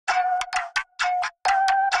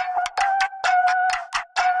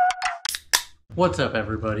What's up,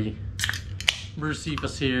 everybody?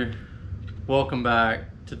 Brewcephas here. Welcome back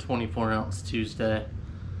to 24 Ounce Tuesday.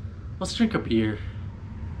 Let's drink a beer.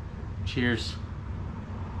 Cheers.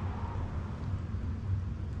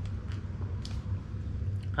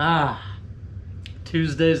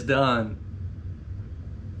 Tuesday's done.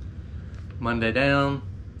 Monday down,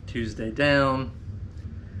 Tuesday down.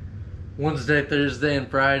 Wednesday, Thursday, and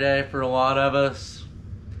Friday for a lot of us.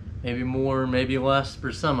 Maybe more, maybe less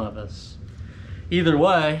for some of us. Either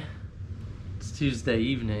way, it's Tuesday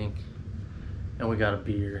evening and we got a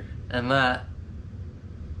beer, and that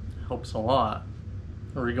helps a lot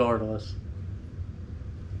regardless.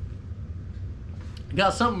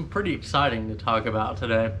 Got something pretty exciting to talk about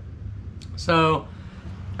today. So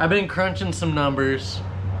I've been crunching some numbers,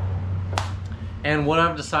 and what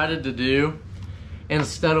I've decided to do,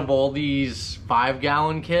 instead of all these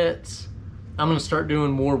 5-gallon kits, I'm gonna start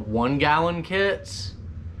doing more 1-gallon kits.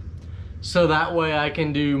 So that way I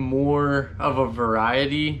can do more of a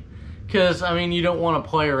variety. Because, I mean, you don't want to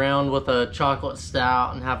play around with a chocolate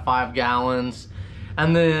stout and have 5 gallons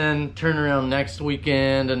and then turn around next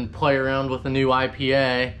weekend and play around with a new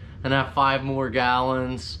IPA and have 5 more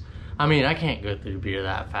gallons. I mean, I can't go through beer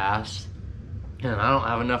that fast. And I don't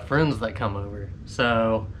have enough friends that come over.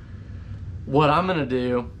 So what I'm going to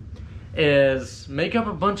do is make up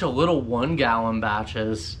a bunch of little 1-gallon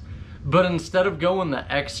batches. But instead of going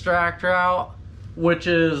the extract route, which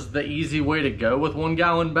is the easy way to go with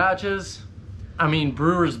 1-gallon batches, I mean,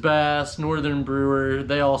 Brewer's Best, Northern Brewer,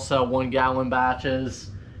 they all sell 1-gallon batches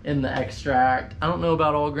in the extract. I don't know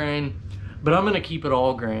about all grain, but I'm gonna keep it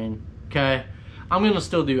all grain, okay? I'm gonna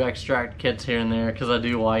still do extract kits here and there because I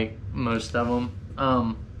do like most of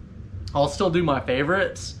them. I'll still do my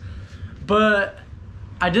favorites, but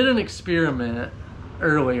I did an experiment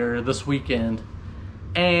earlier this weekend.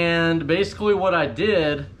 And basically what I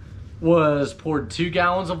did was poured 2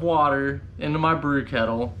 gallons of water into my brew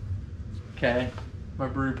kettle. Okay, my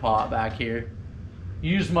brew pot back here.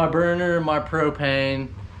 Used my burner, my propane,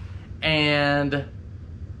 and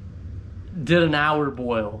did an hour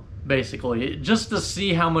boil, basically, just to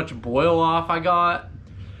see how much boil off I got.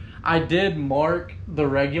 I did mark the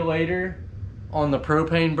regulator on the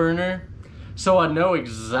propane burner, so I know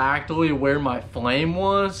exactly where my flame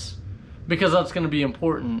was, because that's going to be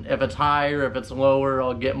important. If it's higher, if it's lower,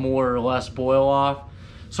 I'll get more or less boil off.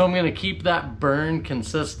 So I'm going to keep that burn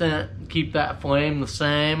consistent, keep that flame the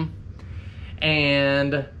same,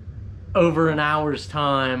 and over an hour's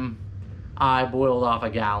time, I boiled off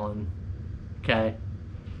 1 gallon. Okay,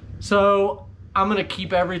 so I'm going to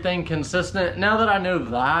keep everything consistent. Now that I know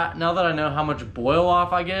that, now that I know how much boil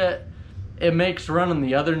off I get, it makes running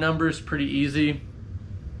the other numbers pretty easy.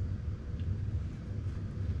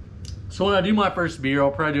 So when I do my first beer,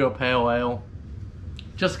 I'll probably do a pale ale,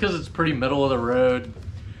 just because it's pretty middle of the road.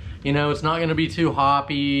 You know, it's not going to be too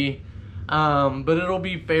hoppy, but it'll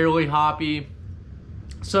be fairly hoppy.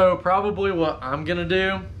 So probably what I'm going to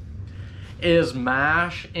do is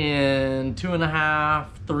mash in 2.5,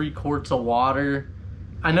 3 quarts of water.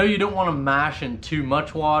 I know you don't want to mash in too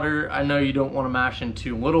much water. I know you don't want to mash in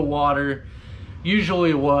too little water.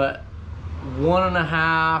 Usually what,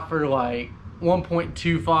 1.5 or like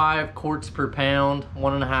 1.25 quarts per pound,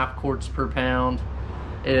 1.5 quarts per pound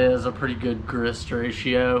is a pretty good grist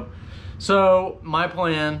ratio. So my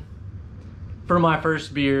plan for my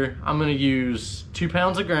first beer, I'm gonna use 2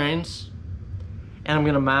 pounds of grains and I'm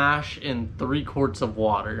gonna mash in 3 quarts of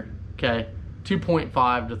water, okay?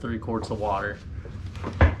 2.5 to 3 quarts of water.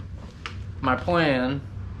 My plan,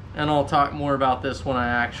 and I'll talk more about this when I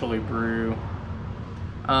actually brew,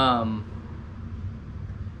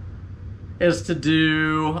 is to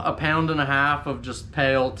do 1.5 pounds of just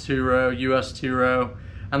pale 2-row, US 2-row,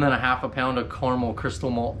 and then 1/2 pound of caramel crystal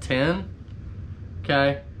malt 10,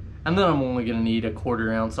 okay? And then I'm only gonna need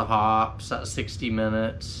 1/4 ounce of hops at 60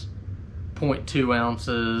 minutes, 0.2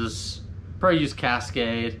 ounces, probably use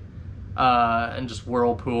Cascade, and just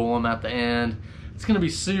whirlpool them at the end. It's gonna be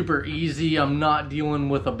super easy. I'm not dealing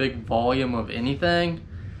with a big volume of anything,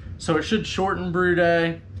 so it should shorten brew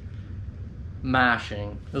day.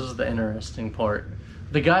 Mashing, this is the interesting part.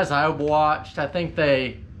 The guys I watched, I think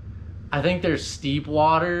their steep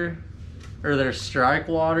water or their strike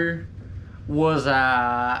water was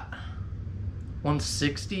at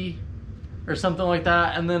 160 or something like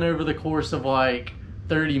that, and then over the course of like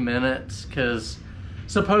 30 minutes, because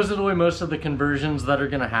supposedly most of the conversions that are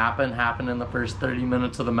going to happen in the first 30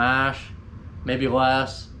 minutes of the mash, maybe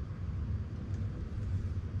less.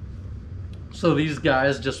 So these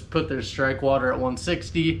guys just put their strike water at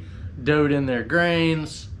 160, doughed in their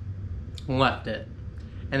grains, left it.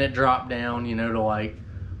 And it dropped down, you know, to like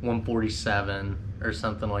 147 or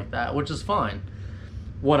something like that, which is fine.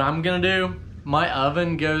 What I'm gonna do, my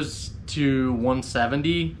oven goes to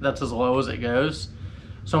 170. That's as low as it goes.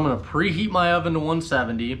 So I'm gonna preheat my oven to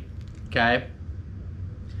 170, okay?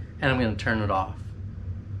 And I'm gonna turn it off.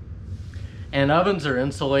 And ovens are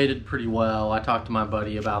insulated pretty well. I talked to my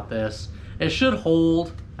buddy about this. It should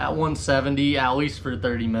hold at 170 at least for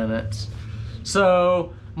 30 minutes.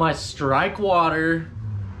 So my strike water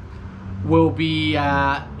will be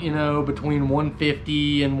at, you know, between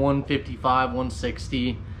 150 and 155,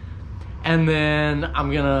 160. And then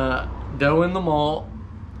I'm gonna dough in the malt,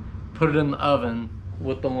 put it in the oven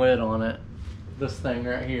with the lid on it, this thing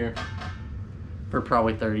right here, for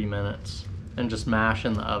probably 30 minutes, and just mash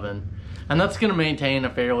in the oven. And that's gonna maintain a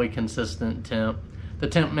fairly consistent temp. The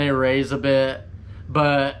temp may raise a bit,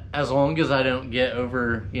 but as long as I don't get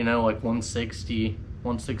over, you know, like 160,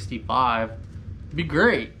 165, it'd be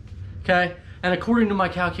great, okay? And according to my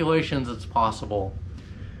calculations, it's possible.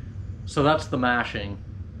 So that's the mashing.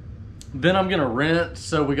 Then I'm gonna rinse,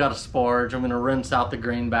 so we got a sparge. I'm gonna rinse out the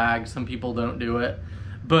grain bag. Some people don't do it,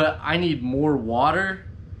 but I need more water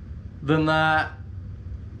than that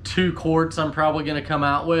 2 quarts I'm probably gonna come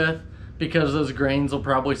out with, because those grains will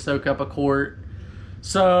probably soak up a quart.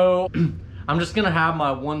 So I'm just gonna have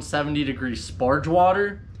my 170 degree sparge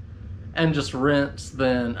water and just rinse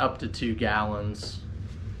then up to 2 gallons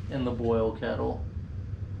in the boil kettle,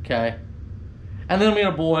 okay? And then I'm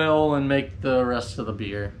gonna boil and make the rest of the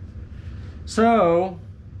beer. So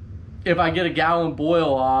if I get a gallon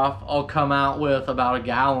boil off, I'll come out with about a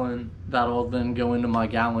gallon that'll then go into my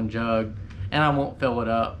gallon jug, and I won't fill it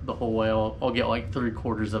up the whole way. I'll get like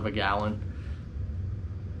 3/4 of a gallon.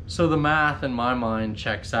 So the math in my mind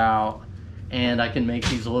checks out, and I can make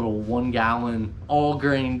these little 1 gallon all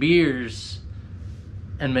grain beers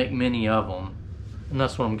and make many of them. And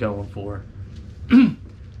that's what I'm going for.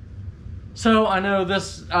 So I know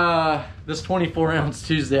this 24 ounce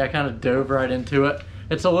Tuesday, I kind of dove right into it.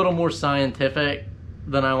 It's a little more scientific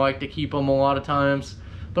than I like to keep them a lot of times,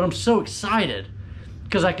 but I'm so excited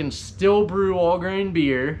because I can still brew all grain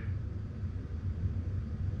beer,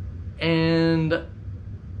 and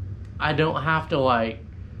I don't have to like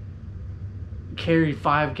carry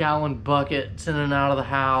 5-gallon buckets in and out of the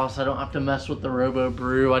house. I don't have to mess with the Robo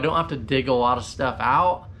Brew. I don't have to dig a lot of stuff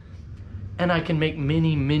out. And I can make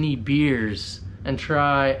many beers and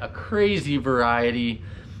try a crazy variety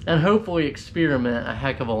and hopefully experiment a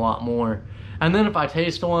heck of a lot more. And then if I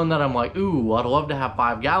taste one that I'm like, ooh, I'd love to have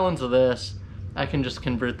 5 gallons of this, I can just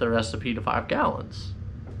convert the recipe to 5 gallons.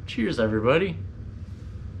 Cheers, everybody.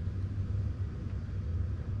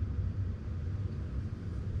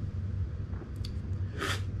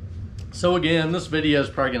 So again, this video is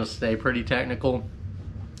probably gonna stay pretty technical.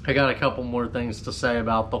 I got a couple more things to say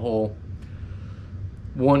about the whole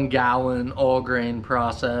 1 gallon all grain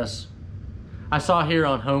process. I saw here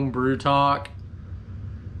on Home Brew Talk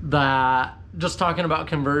that just talking about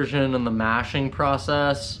conversion and the mashing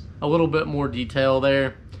process, a little bit more detail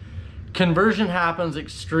there. Conversion happens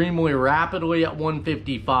extremely rapidly at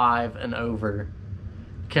 155 and over,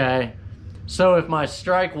 okay? So if my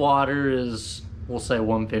strike water is, we'll say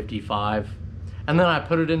 155, and then I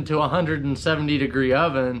put it into a 170 degree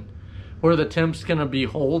oven where the temp's gonna be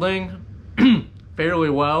holding fairly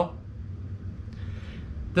well.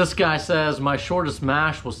 This guy says my shortest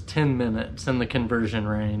mash was 10 minutes in the conversion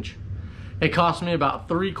range. It cost me about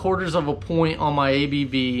 3/4 of a point on my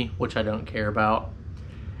ABV, which I don't care about,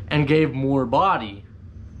 and gave more body.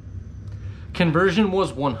 Conversion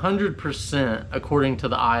was 100% according to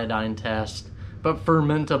the iodine test, but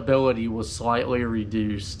fermentability was slightly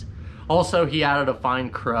reduced. Also, he added a fine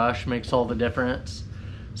crush, makes all the difference.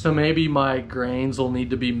 So maybe my grains will need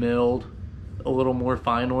to be milled a little more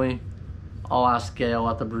finely. I'll ask Gail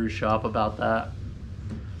at the brew shop about that.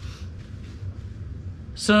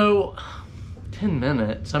 So 10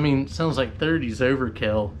 minutes, I mean, sounds like 30's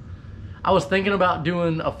overkill. I was thinking about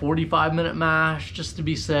doing a 45-minute mash just to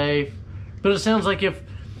be safe, but it sounds like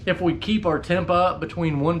if we keep our temp up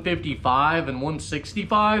between 155 and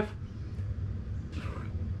 165,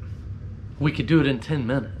 we could do it in 10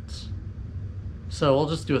 minutes. So I'll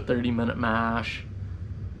just do a 30-minute mash.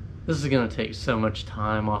 This is gonna take so much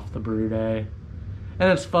time off the brew day.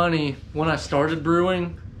 And it's funny, when I started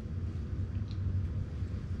brewing,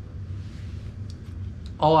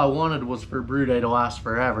 all I wanted was for brew day to last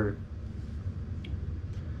forever.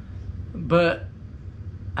 But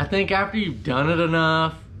I think after you've done it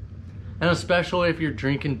enough, and especially if you're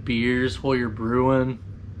drinking beers while you're brewing,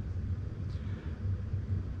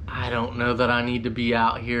 I don't know that I need to be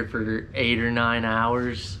out here for 8 or 9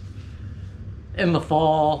 hours. In the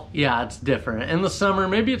fall, yeah, it's different. In the summer,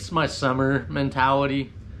 maybe it's my summer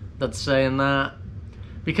mentality that's saying that.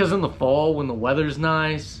 Because in the fall, when the weather's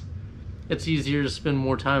nice, it's easier to spend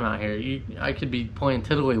more time out here. I could be playing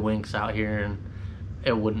tiddlywinks out here and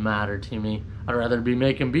it wouldn't matter to me. I'd rather be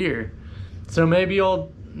making beer. So maybe I'll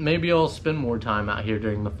spend more time out here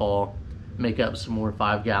during the fall, make up some more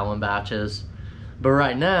 5-gallon batches. But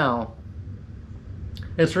right now,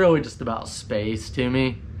 it's really just about space to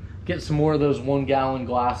me. Get some more of those 1-gallon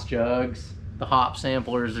glass jugs. The hop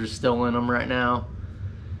samplers are still in them right now.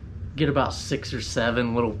 Get about 6 or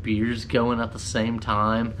 7 little beers going at the same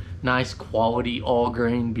time. Nice quality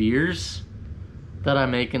all-grain beers that I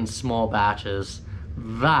make in small batches.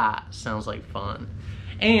 That sounds like fun.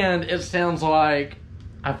 And it sounds like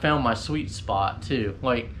I found my sweet spot too.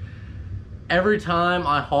 Like, every time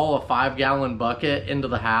I haul a 5-gallon bucket into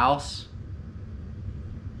the house,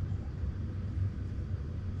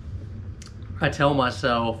 I tell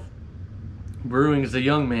myself, brewing is a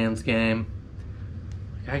young man's game.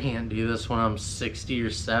 I can't do this when I'm 60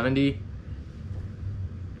 or 70.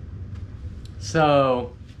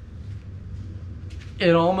 So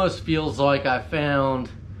it almost feels like I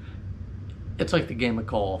found, it's like the game of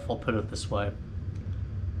golf, I'll put it this way.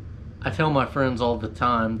 I tell my friends all the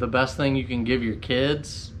time, the best thing you can give your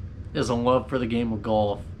kids is a love for the game of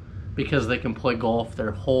golf, because they can play golf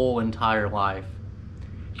their whole entire life.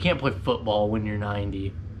 You can't play football when you're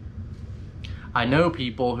 90. I know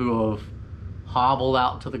people who have hobbled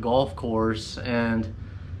out to the golf course and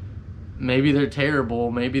maybe they're terrible,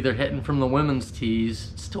 maybe they're hitting from the women's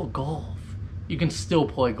tees. It's still golf. You can still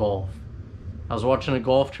play golf. I was watching a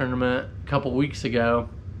golf tournament a couple weeks ago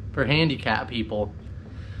for handicap people.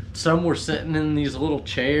 Some were sitting in these little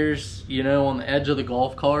chairs, you know, on the edge of the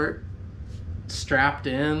golf cart, strapped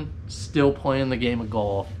in, still playing the game of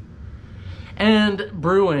golf. And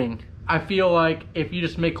brewing, I feel like if you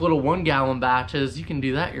just make little 1-gallon batches, you can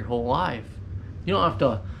do that your whole life. You don't have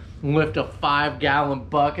to lift a 5-gallon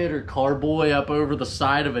bucket or carboy up over the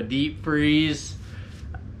side of a deep freeze.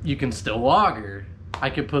 You can still lager.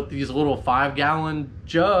 I could put these little 5-gallon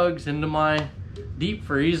jugs into my deep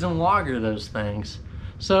freeze and lager those things.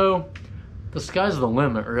 So the sky's the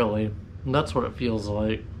limit, really. And that's what it feels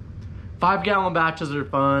like. 5-gallon batches are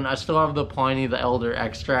fun. I still have the Pliny the Elder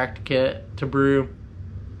extract kit to brew.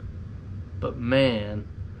 But man,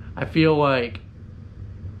 I feel like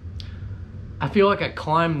I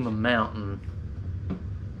climbed the mountain,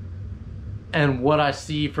 and what I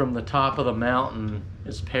see from the top of the mountain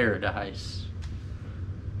is paradise.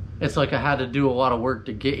 It's like I had to do a lot of work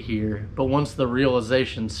to get here, but once the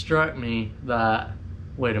realization struck me that,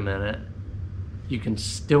 wait a minute, you can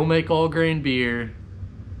still make all grain beer,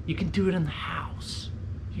 you can do it in the house,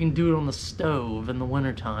 you can do it on the stove in the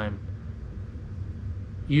wintertime,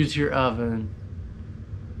 use your oven,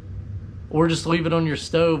 or just leave it on your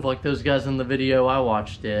stove like those guys in the video I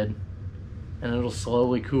watched did. And it'll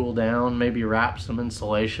slowly cool down, maybe wrap some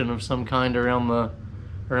insulation of some kind around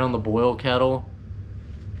the boil kettle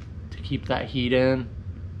to keep that heat in.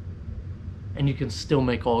 And you can still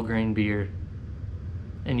make all grain beer.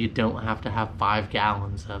 And you don't have to have 5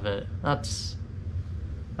 gallons of it. That's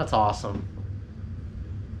awesome.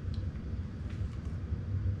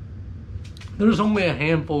 There's only a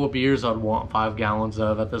handful of beers I'd want 5 gallons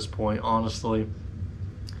of at this point, honestly.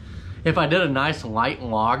 If I did a nice light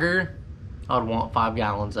lager, I'd want 5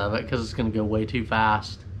 gallons of it because it's going to go way too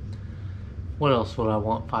fast. What else would I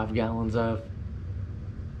want 5 gallons of?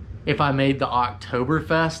 If I made the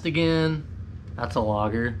Oktoberfest again, that's a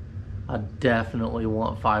lager. I definitely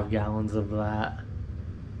want 5 gallons of that.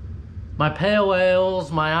 My pale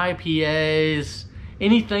ales, my IPAs,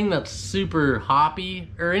 anything that's super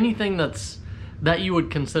hoppy, or anything that you would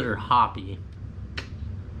consider hoppy,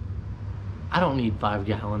 I don't need 5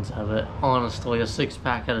 gallons of it. Honestly, a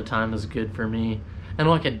 6-pack at a time is good for me. And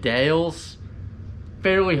like a Dale's,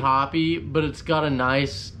 fairly hoppy, but it's got a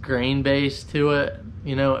nice grain base to it.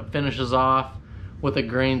 You know, it finishes off with a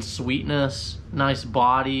grain sweetness, nice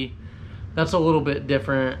body. That's a little bit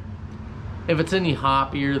different. If it's any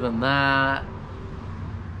hoppier than that,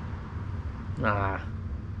 nah.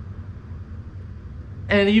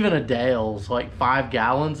 And even a Dale's, like 5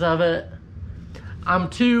 gallons of it,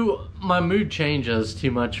 my mood changes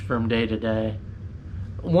too much from day to day.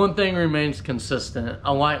 One thing remains consistent.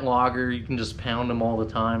 A light lager, you can just pound them all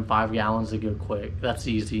the time. 5 gallons, they go quick. That's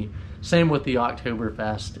easy. Same with the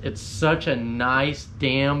Oktoberfest. It's such a nice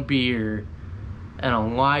damn beer and a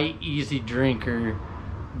light, easy drinker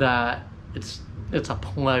that it's a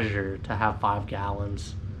pleasure to have 5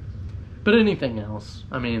 gallons. But anything else,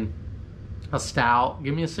 I mean, a stout,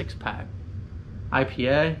 give me a 6-pack.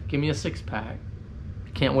 IPA, give me a 6-pack.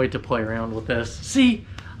 can't wait to play around with this. See,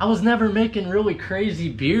 I was never making really crazy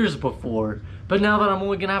beers before, but now that I'm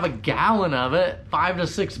only gonna have a gallon of it, 5 to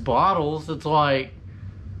 6 bottles, it's like,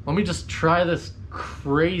 let me just try this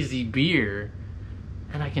crazy beer,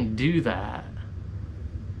 and I can do that.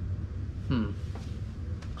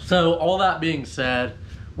 So all that being said,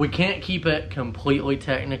 we can't keep it completely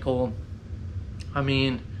technical. I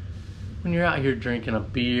mean, when you're out here drinking a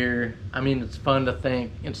beer, I mean, it's fun to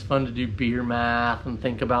think, it's fun to do beer math and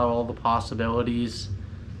think about all the possibilities.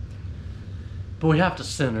 But we have to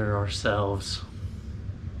center ourselves.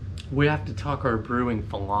 We have to talk our brewing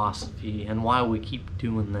philosophy and why we keep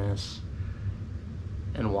doing this.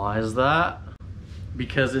 And why is that?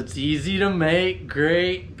 Because it's easy to make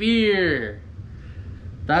great beer.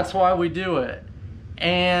 That's why we do it.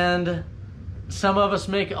 And some of us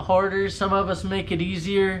make it harder, some of us make it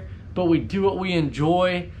easier, but we do what we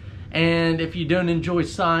enjoy. And if you don't enjoy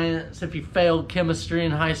science, if you failed chemistry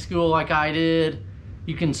in high school like I did,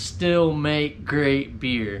 you can still make great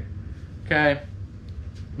beer. Okay?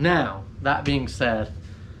 Now, that being said,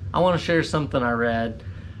 I want to share something I read.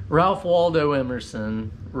 Ralph Waldo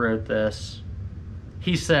Emerson wrote this.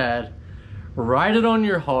 He said, "Write it on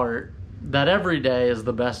your heart that every day is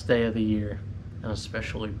the best day of the year," and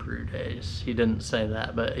especially brew days. He didn't say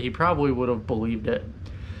that, but he probably would have believed it.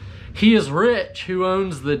 "He is rich who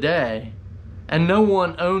owns the day, and no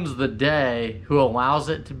one owns the day who allows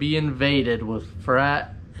it to be invaded with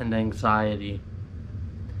fret and anxiety.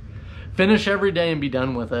 Finish every day and be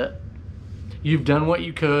done with it. You've done what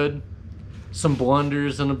you could, some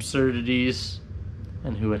blunders and absurdities,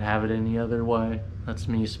 and who would have it any other way?" That's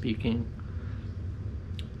me speaking.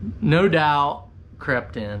 "No doubt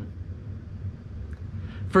crept in.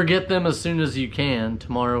 Forget them as soon as you can.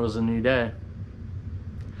 Tomorrow is a new day.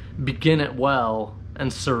 Begin it well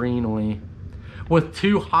and serenely, with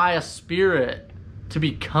too high a spirit to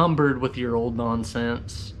be cumbered with your old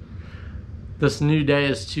nonsense. This new day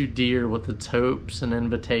is too dear with its hopes and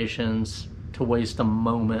invitations to waste a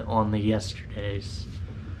moment on the yesterdays."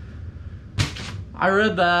 I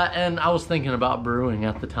read that and I was thinking about brewing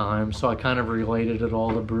at the time, so I kind of related it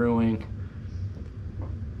all to brewing.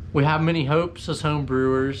 We have many hopes as home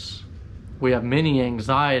brewers. We have many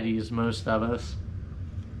anxieties, most of us.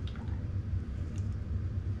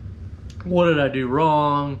 What did I do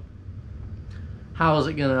wrong? How is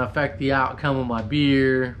it going to affect the outcome of my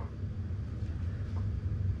beer?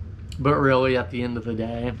 But really, at the end of the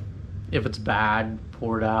day, if it's bad,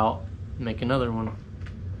 pour it out, make another one.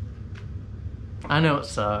 I know it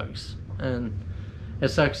sucks, and it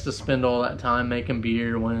sucks to spend all that time making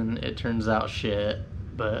beer when it turns out shit,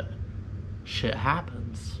 but shit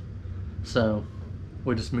happens. So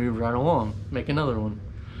we just move right along, make another one.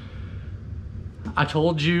 I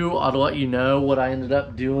told you I'd let you know what I ended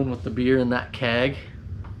up doing with the beer in that keg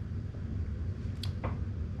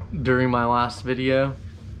during my last video.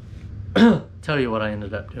 Tell you what I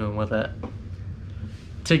ended up doing with it.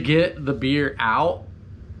 To get the beer out,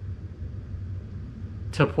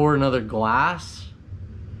 to pour another glass,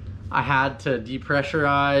 I had to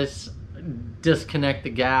depressurize, disconnect the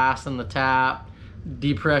gas and the tap,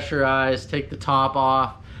 depressurize, take the top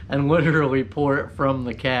off, and literally pour it from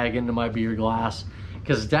the keg into my beer glass.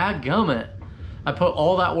 Because dadgummit, I put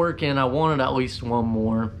all that work in, I wanted at least one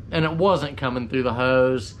more, and it wasn't coming through the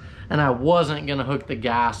hose, and I wasn't gonna hook the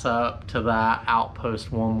gas up to that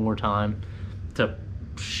outpost one more time to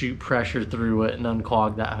shoot pressure through it and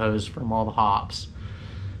unclog that hose from all the hops.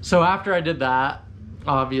 So after I did that,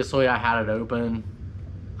 obviously I had it open.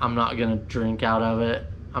 I'm not gonna drink out of it.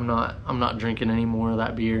 I'm not drinking any more of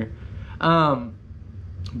that beer.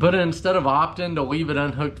 But instead of opting to leave it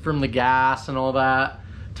unhooked from the gas and all that,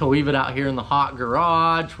 to leave it out here in the hot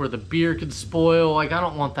garage where the beer could spoil, like, I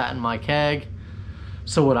don't want that in my keg.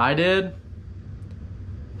 So what I did,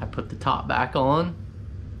 I put the top back on,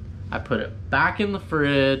 I put it back in the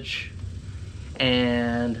fridge,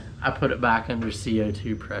 and I put it back under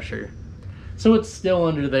CO2 pressure. So it's still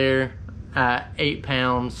under there at 8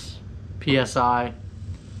 pounds PSI.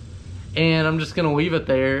 And I'm just gonna leave it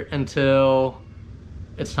there until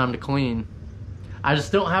it's time to clean. I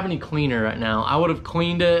just don't have any cleaner right now. I would have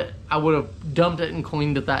cleaned it, I would have dumped it and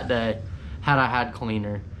cleaned it that day had I had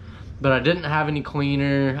cleaner. But I didn't have any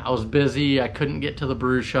cleaner, I was busy, I couldn't get to the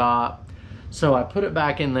brew shop. So I put it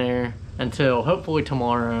back in there until hopefully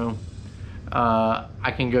tomorrow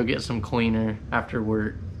I can go get some cleaner after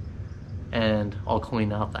work and I'll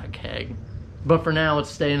clean out that keg. But for now, it's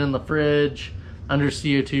staying in the fridge under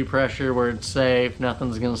CO2 pressure where it's safe,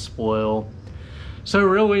 nothing's gonna spoil. So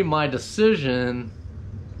really my decision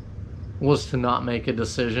was to not make a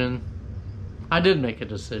decision. I did make a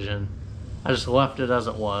decision. I just left it as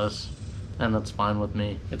it was, and that's fine with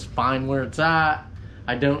me. It's fine where it's at.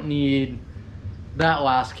 I don't need that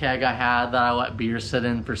last keg I had that I let beer sit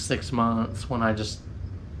in for 6 months when I just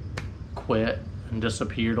quit and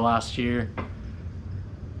disappeared last year.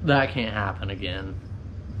 That can't happen again.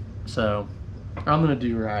 So I'm gonna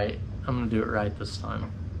do right. I'm gonna do it right this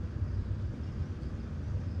time.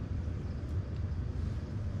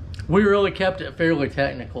 We really kept it fairly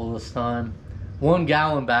technical this time. 1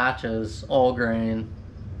 gallon batches, all grain.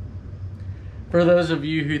 For those of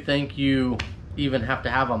you who think you even have to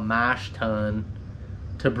have a mash tun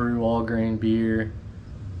to brew all grain beer,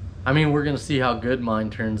 I mean, we're gonna see how good mine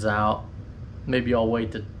turns out. Maybe I'll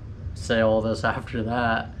wait to say all this after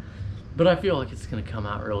that, but I feel like it's gonna come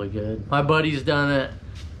out really good. My buddy's done it.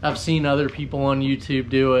 I've seen other people on YouTube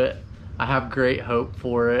do it. I have great hope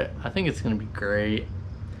for it. I think it's gonna be great.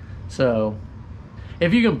 So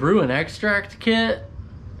if you can brew an extract kit,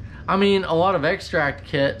 I mean, a lot of extract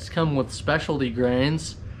kits come with specialty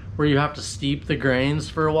grains where you have to steep the grains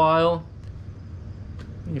for a while.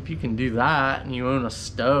 If you can do that and you own a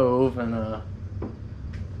stove and a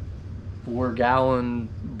 4-gallon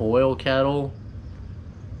boil kettle,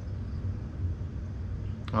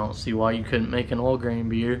 I don't see why you couldn't make an all grain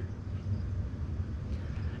beer.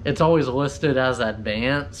 It's always listed as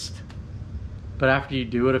advanced, but after you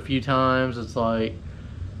do it a few times, it's like,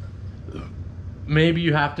 maybe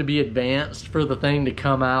you have to be advanced for the thing to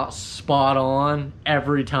come out spot on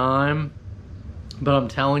every time. But I'm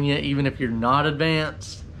telling you, even if you're not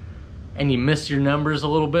advanced and you miss your numbers a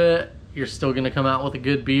little bit, you're still gonna come out with a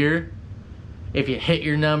good beer. If you hit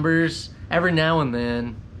your numbers, every now and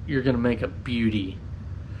then, you're gonna make a beauty.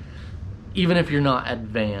 Even if you're not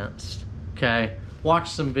advanced, okay? Watch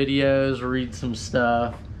some videos, read some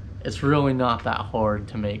stuff. It's really not that hard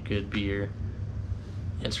to make good beer.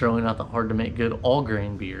 It's really not that hard to make good all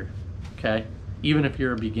grain beer, okay? Even if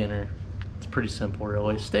you're a beginner, it's pretty simple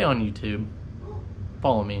really. Stay on YouTube,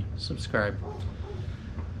 follow me, subscribe.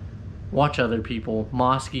 Watch other people,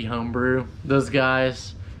 Mosky Homebrew, those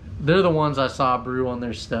guys, they're the ones I saw brew on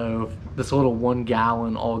their stove, this little 1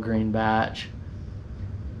 gallon all grain batch.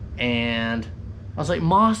 And I was like,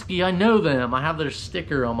 Mosky, I know them. I have their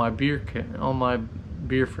sticker on my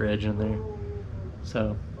beer fridge in there.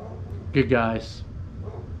 So, good guys.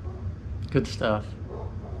 Good stuff.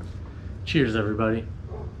 Cheers, everybody.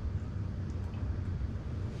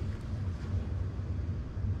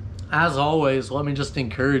 As always, let me just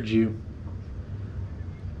encourage you.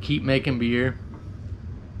 Keep making beer.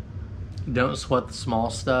 Don't sweat the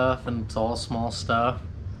small stuff, and it's all small stuff.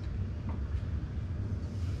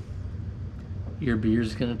 Your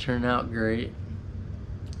beer's gonna turn out great.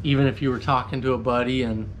 Even if you were talking to a buddy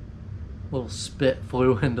and a little spit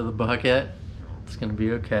flew into the bucket, it's gonna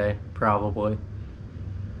be okay, probably.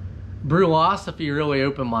 Brewcephas really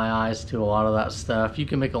opened my eyes to a lot of that stuff. You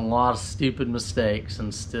can make a lot of stupid mistakes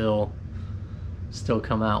and still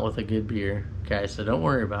come out with a good beer. Okay, so don't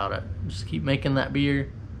worry about it. Just keep making that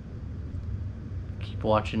beer. Keep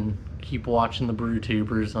watching the brew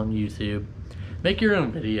tubers on YouTube. Make your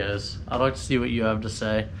own videos. I'd like to see what you have to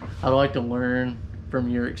say. I'd like to learn from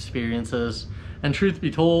your experiences. And truth be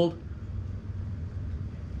told,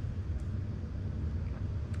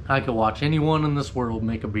 I could watch anyone in this world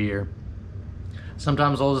make a beer.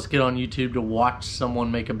 Sometimes I'll just get on YouTube to watch someone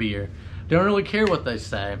make a beer. Don't really care what they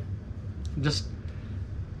say. Just,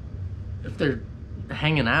 if they're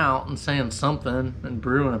hanging out and saying something and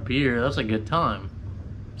brewing a beer, that's a good time.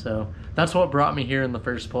 So that's what brought me here in the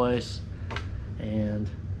first place. And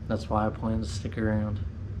that's why I plan to stick around.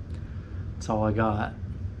 That's all I got.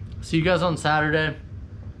 See you guys on Saturday.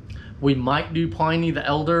 We might do Pliny the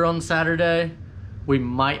Elder on Saturday. We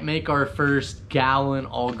might make our first gallon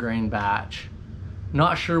all grain batch.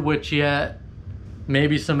 Not sure which yet.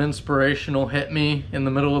 Maybe some inspiration will hit me in the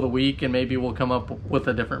middle of the week and maybe we'll come up with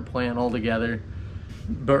a different plan altogether.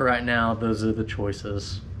 But right now, those are the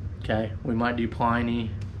choices. Okay, we might do Pliny.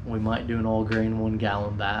 We might do an all grain 1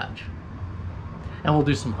 gallon batch. And we'll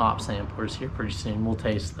do some hop samplers here pretty soon. We'll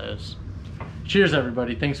taste those. Cheers,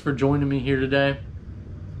 everybody. Thanks for joining me here today.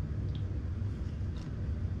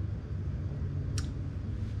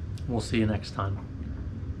 We'll see you next time.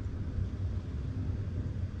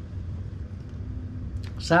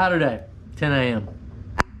 Saturday, 10 a.m.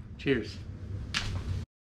 Cheers.